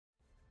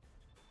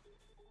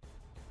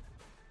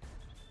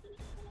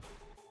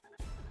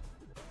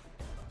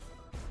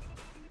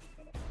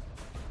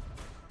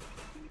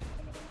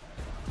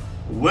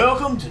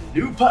Welcome to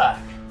New Pike,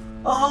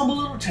 a humble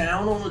little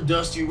town on the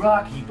dusty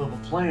rock heap of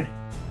a planet.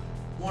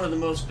 One of the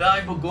most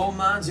valuable gold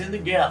mines in the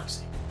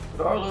galaxy,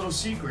 but our little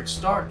secret's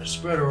starting to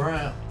spread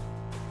around.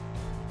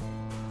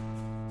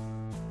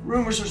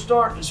 Rumors are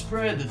starting to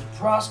spread that the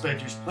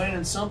prospector's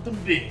planning something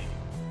big,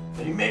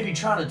 that he may be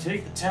trying to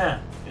take the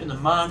town and the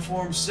mine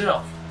for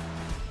himself.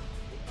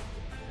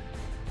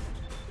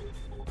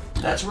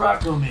 That's where I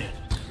come in.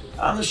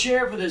 I'm the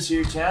sheriff of this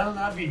here town, and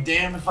I'd be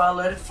damned if I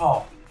let it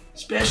fall.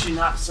 Especially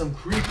not some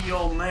creepy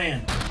old man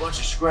with a bunch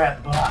of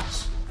scrap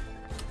bots.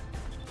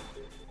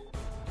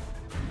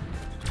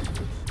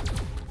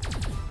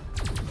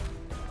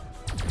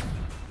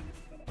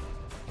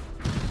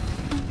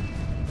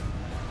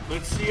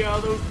 Let's see how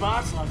those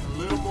bots like a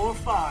little more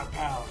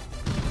firepower.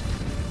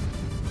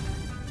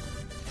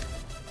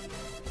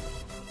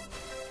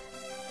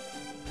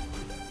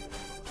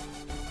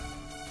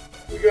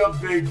 We got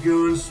big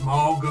guns,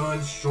 small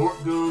guns, short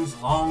guns,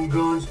 long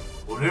guns,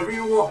 whatever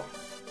you want.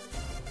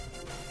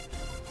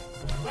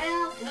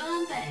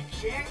 Welcome back,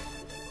 Sheriff.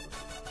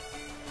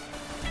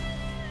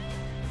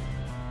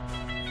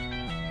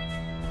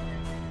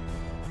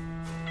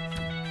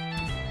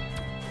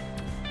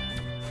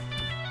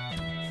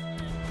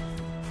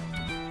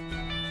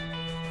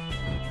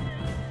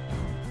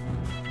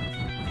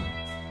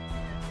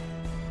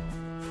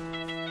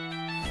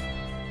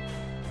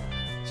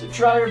 So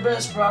try your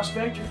best,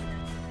 Prospector.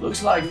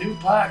 Looks like New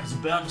Pike is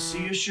about to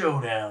see a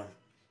showdown.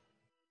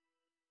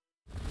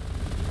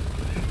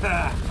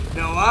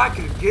 Now I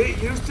could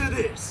get used to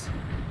this.